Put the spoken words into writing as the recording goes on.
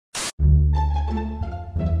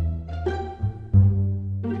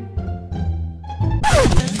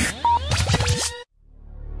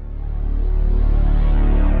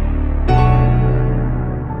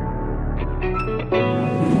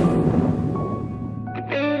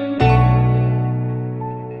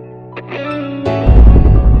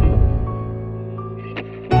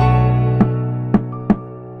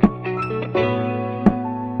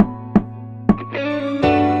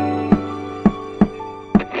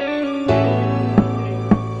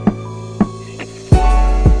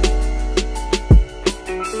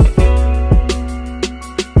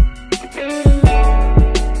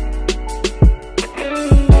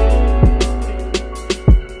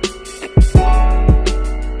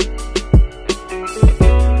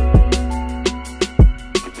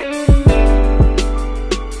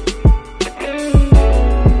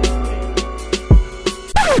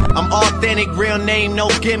real name, no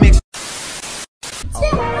gimmicks.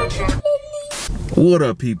 What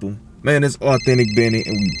up, people? Man, it's Authentic Benny,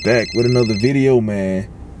 and we back with another video, man.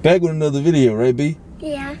 Back with another video, right, B?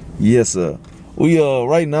 Yeah. Yes, sir. We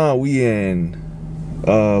right now we in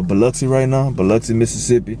Biloxi right now, Biloxi,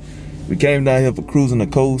 Mississippi. We came down here for cruising the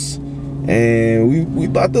coast, and we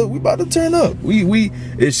about to turn up.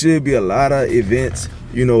 It should be a lot of events,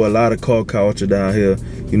 you know, a lot of car culture down here.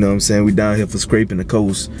 You know what I'm saying? We down here for scraping the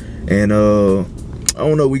coast, and I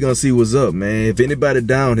don't know. We gonna see what's up, man. If anybody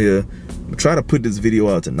down here, I'm try to put this video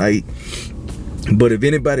out tonight. But if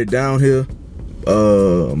anybody down here,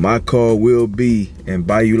 my car will be in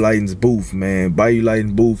Bayou Lighting's booth, man. Bayou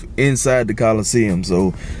Lighting booth inside the Coliseum.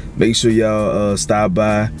 So make sure y'all stop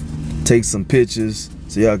by, take some pictures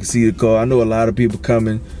so y'all can see the car. I know a lot of people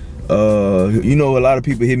coming. You know, a lot of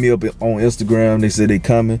people hit me up on Instagram. They said they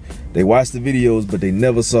coming. They watched the videos, but they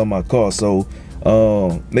never saw my car. So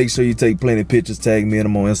make sure you take plenty of pictures, tag me and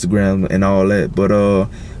them on Instagram and all that. But I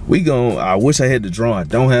wish I had the drone. I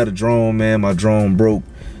don't have the drone, man. My drone broke.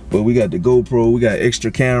 But we got the GoPro, we got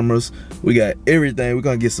extra cameras, we got everything. We're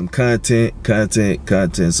gonna get some content.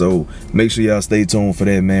 So make sure y'all stay tuned for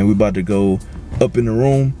that, man. We about to go up in the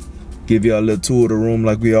room, give y'all a little tour of the room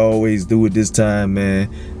like we always do at this time, man.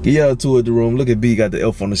 Give y'all a tour of the room. Look at B, got the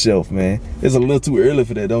elf on the shelf, man. It's a little too early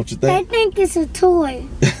for that, don't you think? I think it's a toy.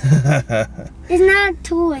 It's not a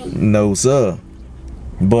toy. No, sir.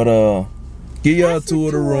 But give y'all a tour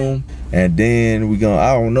of the room, and then we gonna,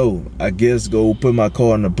 I don't know, I guess go put my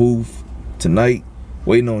car in the booth tonight,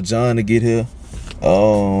 waiting on John to get here.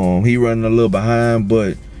 He running a little behind,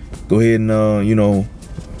 but go ahead and you know,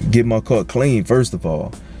 get my car clean first of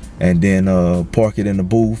all, and then park it in the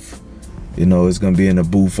booth. You know, it's gonna be in the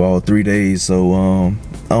booth all 3 days. So I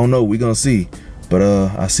don't know, we gonna see. But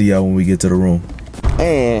I'll see y'all when we get to the room.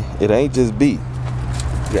 And it ain't just B.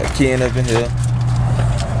 We got Ken up in here.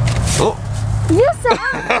 Oh. You saw.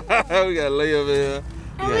 We got Leia over here.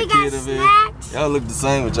 And we got snacks. Y'all look the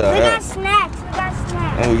same with y'all. We got snacks.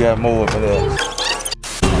 And we got more over there.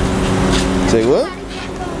 Say what?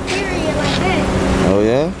 Oh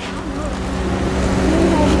yeah?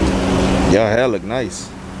 Y'all hair look nice.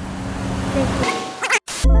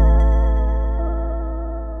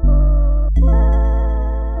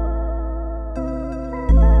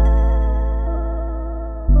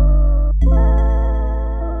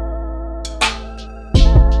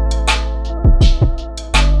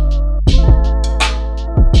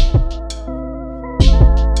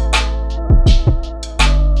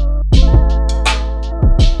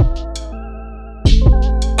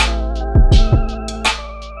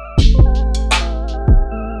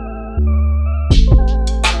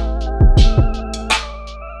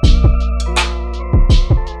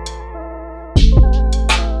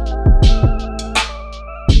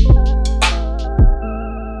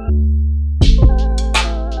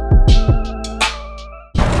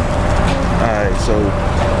 So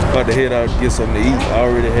about to head out to get something to eat. I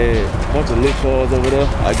already had a bunch of lit cars over there.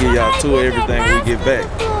 I'll give y'all a tour of everything when we get back.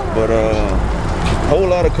 But a whole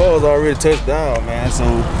lot of cars already touched down, man. So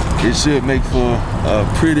it should make for a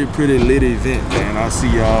pretty lit event, man. I'll see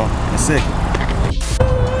y'all in a second.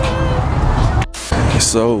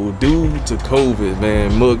 So due to COVID,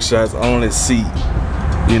 man, mugshots only seat,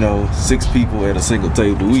 you know, 6 people at a single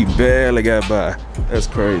table. We barely got by. That's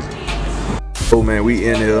crazy. Oh man, we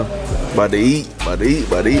in here. About to eat.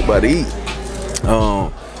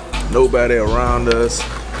 Nobody around us.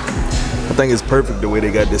 I think it's perfect the way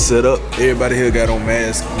they got this set up. Everybody here got on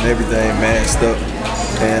masks and everything, masked up.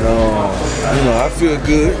 And you know, I feel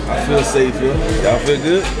good. I feel safe here. Y'all feel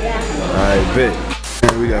good? Alright, bet.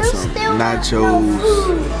 And we got some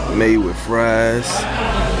nachos made with fries.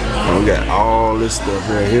 And we got all this stuff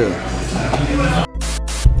right here.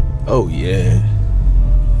 Oh yeah.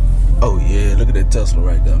 Oh yeah, look at that Tesla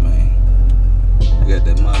right there, man. I got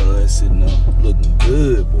that Model S sitting up, looking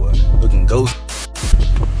good, boy. Looking ghost.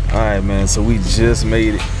 Alright, man, so we just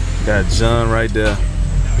made it. Got John right there.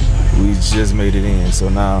 We just made it in. So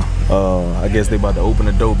now, I guess they about to open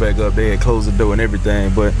the door back up. They had closed the door and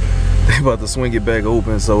everything, but they about to swing it back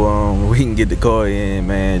open so we can get the car in,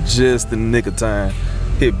 man. Just in the nick of time.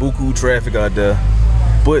 Hit buku traffic out there,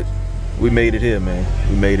 but we made it here, man.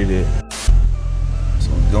 We made it here.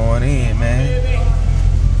 So I'm going in, man.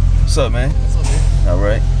 What's up, man? What's up, man? All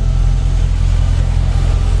right.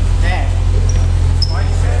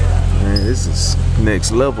 Man, this is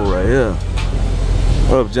next level right here.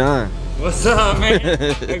 What up, John? What's up, man?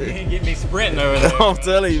 Hope you didn't get me sprinting over there. I'm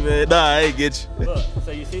telling you, man. Nah, I ain't get you. Look,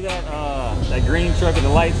 so you see that that green truck with the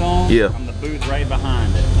lights on? Yeah. I'm the booth right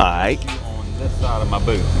behind it. All right. On this side of my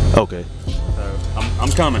booth. Okay. So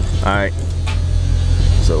I'm coming. All right.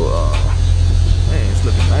 So man, it's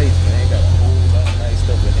looking nice, man. Got a whole lot of nice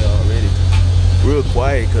stuff in here already. Real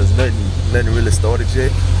quiet because nothing really started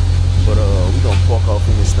yet. But we gonna park off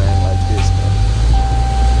in this thing like this, man.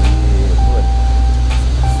 Yeah, buddy.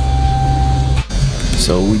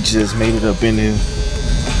 So we just made it up in here.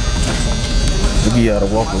 We gotta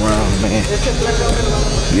walk around, man.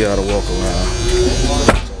 We gotta walk around.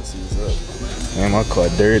 Man, my car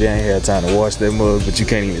dirty. I ain't had time to wash that mug, but you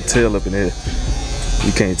can't even tell up in here.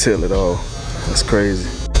 You can't tell at all. That's crazy.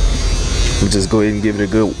 We just go ahead and give it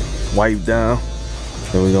a good wipe down,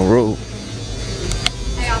 then we gonna roll.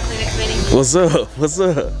 Hey, all clinic committee. What's up? What's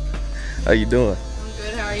up? How you doing? I'm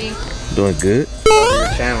good. How are you? Doing good. Your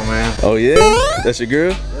channel, man. Oh yeah? That's your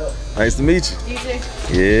girl? Yep. Nice to meet you. You too.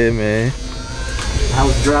 Yeah, man. How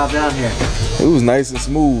was the drive down here? It was nice and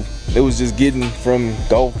smooth. It was just getting from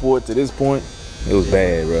Gulfport to this point. It was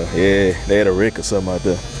bad, bro. Yeah, they had a wreck or something out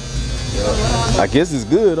there. Yep. I guess it's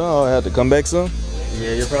good. Huh? I have to come back some.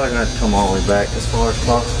 Yeah, you're probably gonna have to come all the way back as far as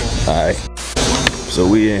possible. All right. So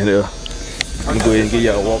we in here. I'm gonna go ahead and give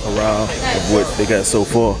y'all a walk around of what they got so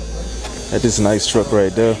far. At this nice truck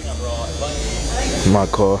right there. My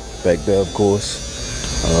car back there, of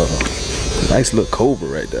course. Nice little Cobra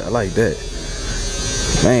right there. I like that.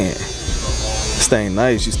 Man, this thing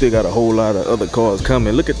nice. You still got a whole lot of other cars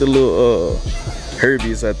coming. Look at the little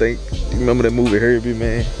Herbies, I think. You remember that movie Herbie,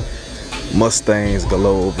 man? Mustangs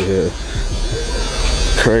galore over here.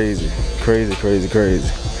 Crazy, crazy, crazy, crazy.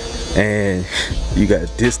 And you got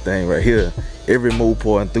this thing right here. Every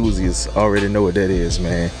Mopar enthusiast already know what that is,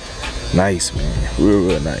 man. Nice, man.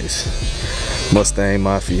 Real nice. Mustang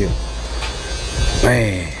Mafia.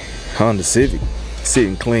 Man, Honda Civic.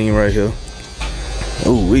 Sitting clean right here.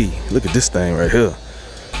 Ooh wee, look at this thing right here.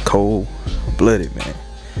 Cold blooded, man.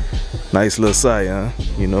 Nice little Scion,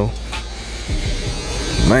 you know.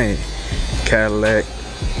 Man, Cadillac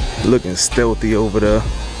looking stealthy over there,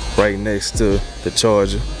 right next to the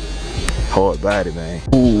Charger. Hard body, man.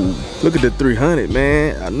 Ooh, look at the 300,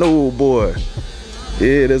 man. I know, boy.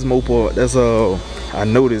 Yeah, that's Mopar. That's I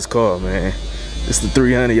know this car, man. It's the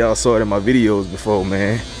 300. Y'all saw it in my videos before,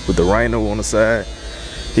 man. With the Rhino on the side.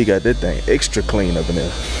 He got that thing extra clean up in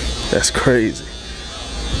there. That's crazy.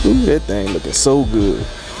 Ooh, that thing looking so good.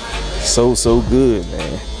 So good,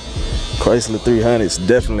 man. Chrysler 300's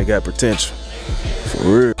definitely got potential. For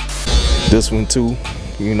real. This one too,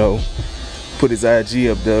 you know. Put his IG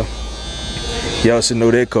up there. Y'all should know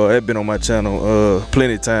that car. That been on my channel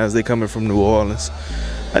plenty of times. They coming from New Orleans.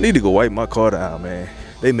 I need to go wipe my car down, man.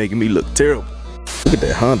 They making me look terrible. Look at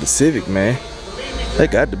that Honda Civic, man.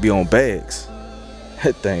 That got to be on bags.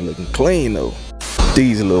 That thing looking clean though.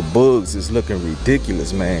 These little bugs is looking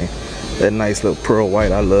ridiculous, man. That nice little pearl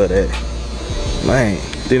white, I love that. Man,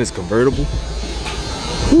 then it's convertible.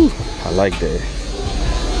 Whew, I like that.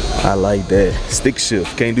 I like that. Stick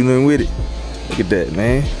shift, can't do nothing with it. Look at that,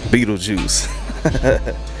 man. Beetlejuice.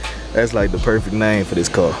 That's like the perfect name for this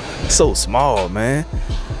car. So small, man.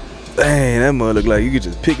 Dang, that mother look like you could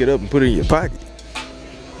just pick it up and put it in your pocket.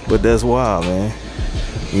 But that's wild, man.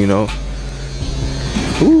 You know.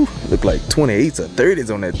 Ooh, look like 28s or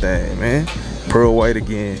 30s on that thing, man. Pearl white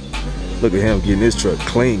again. Look at him getting this truck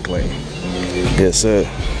clean. Yes, sir.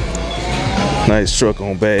 Nice truck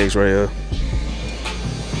on bags right here.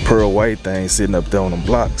 Pearl white thing sitting up there on them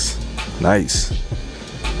blocks. Nice.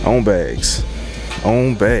 On bags.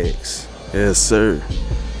 On bags. Yes, sir.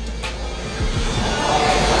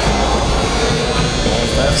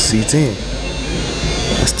 C10.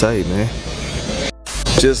 That's tight, man.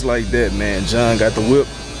 Just like that, man. John got the whip.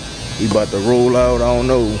 He about to roll out. I don't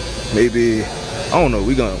know. Maybe, I don't know.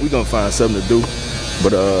 We gonna find something to do.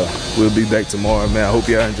 But we'll be back tomorrow, man. I hope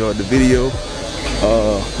y'all enjoyed the video.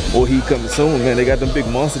 Or he coming soon, man. They got them big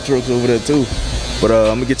monster trucks over there too. But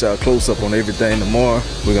I'm gonna get y'all close up on everything tomorrow.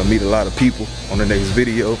 We're gonna meet a lot of people on the next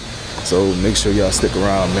video. So make sure y'all stick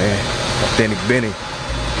around, man. Authentic Benny.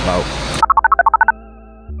 I'm out.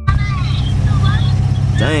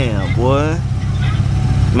 Damn, boy.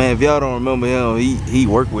 Man, if y'all don't remember him, he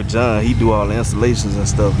worked with John. He do all the installations and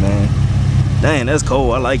stuff, man. Dang, that's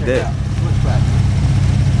cool. I like that.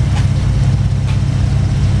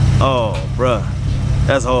 Oh, bruh.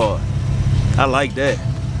 That's hard. I like that.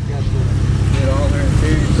 Did all their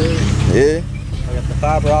interior too. Yeah? I got the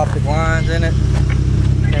fiber optic lines in it.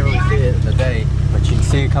 You can't really see it today, but you can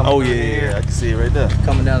see it coming Oh, down yeah, here. I can see it right there.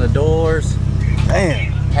 Coming down the doors.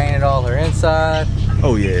 Damn. Painted all their inside.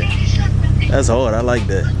 Oh, yeah. That's hard. I like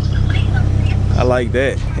that. I like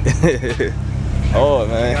that. Oh,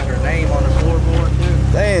 man. Got her name on the floorboard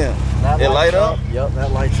too. Damn. That It light up? Yep,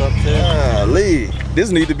 that lights up too. Lee, this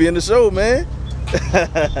need to be in the show, man.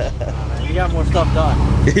 You You got more stuff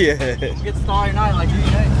done. Yeah. Get Starry Night like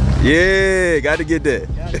DJ. Yeah, got to get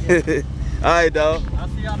that. All right, dog. I'll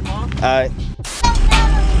see y'all tomorrow. All right.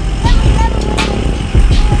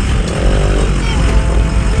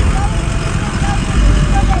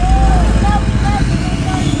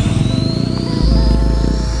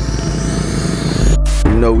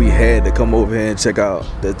 You know, we had to come over here and check out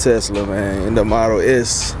the Tesla, man, and the Model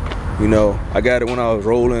S. You know, I got it when I was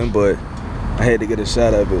rolling, but I had to get a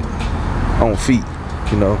shot of it on feet,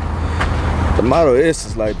 you know. The Model S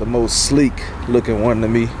is like the most sleek looking one to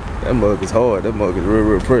me. That mug is hard. That mug is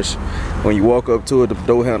real pressure. When you walk up to it, the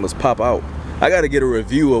door handles pop out. I got to get a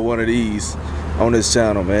review of one of these on this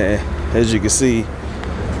channel, man. As you can see,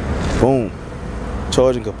 boom,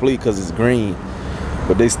 charging complete because it's green,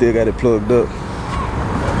 but they still got it plugged up.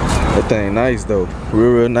 That thing nice though,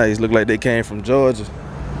 real nice. Look like they came from Georgia.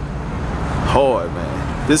 Hard,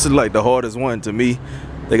 man. This is like the hardest one to me.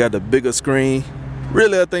 They got the bigger screen.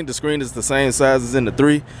 Really, I think the screen is the same size as in the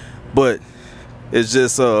 3, but it's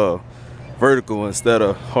just vertical instead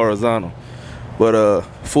of horizontal. But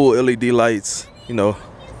full LED lights, you know,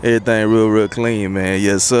 everything real clean, man.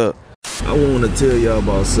 Yes, sir. I want to tell y'all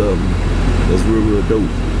about something that's real dope,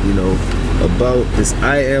 you know, about this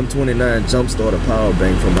IM29 jump starter power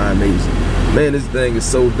bank from iMazing. Man, this thing is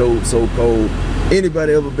so dope, so cold.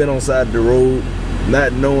 Anybody ever been on side of the road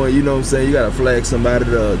not knowing, you know what I'm saying, you gotta flag somebody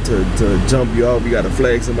to jump you off, you gotta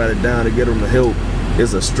flag somebody down to get them to help.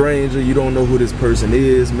 It's a stranger, you don't know who this person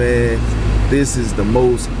is, man. This is the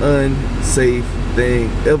most unsafe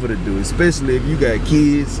thing ever to do, especially if you got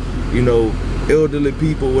kids, you know, elderly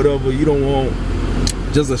people, whatever. You don't want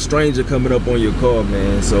just a stranger coming up on your car,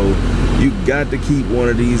 man. So you got to keep one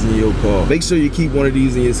of these in your car. Make sure you keep one of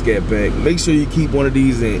these in your scat pack. Make sure you keep one of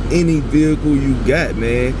these in any vehicle you got,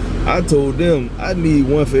 man. I told them I need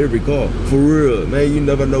one for every car, for real, man. You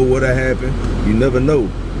never know what'll happen. You never know.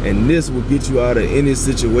 And this will get you out of any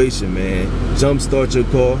situation, man. Jump start your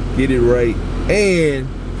car, get it right. And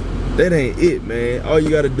that ain't it, man. All you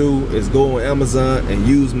gotta do is go on Amazon and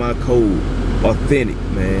use my code, Authentic,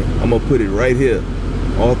 man. I'm gonna put it right here.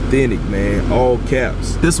 Authentic, man, all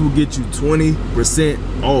caps. This will get you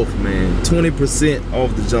 20% off, man. 20%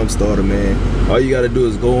 off the jump starter, man. All you gotta do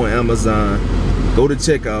is go on Amazon, go to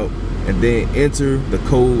checkout, and then enter the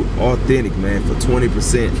code Authentic, man, for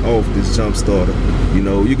 20% off this jump starter. You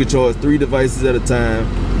know, you can charge 3 devices at a time.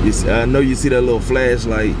 I know you see that little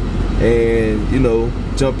flashlight, and you know,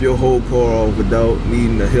 jump your whole car off without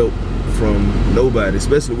needing the help from nobody,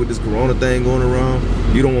 especially with this corona thing going around.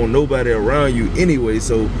 You don't want nobody around you anyway,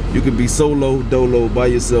 so you can be solo dolo by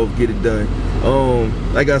yourself, get it done.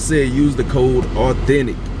 Like I said, use the code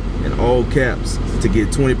Authentic in all caps to get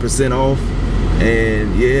 20% off.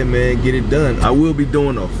 And yeah, man, get it done. I will be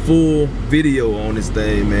doing a full video on this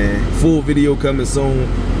thing, man. Full video coming soon,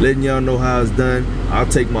 letting y'all know how it's done. I'll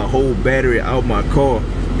take my whole battery out my car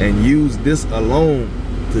and use this alone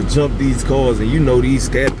to jump these cars. And you know, these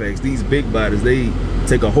scat packs, these big bodies, they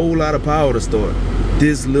take a whole lot of power to start.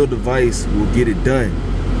 This little device will get it done,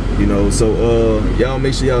 you know. So y'all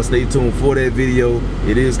make sure y'all stay tuned for that video.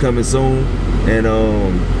 It is coming soon. And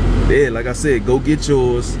yeah, like I said, go get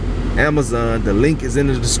yours. Amazon, the link is in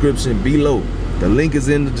the description below. The link is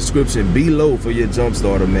in the description below for your jump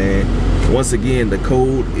starter, man. Once again, the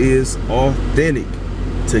code is Authentic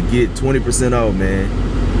to get 20% off, man.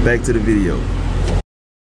 Back to the video.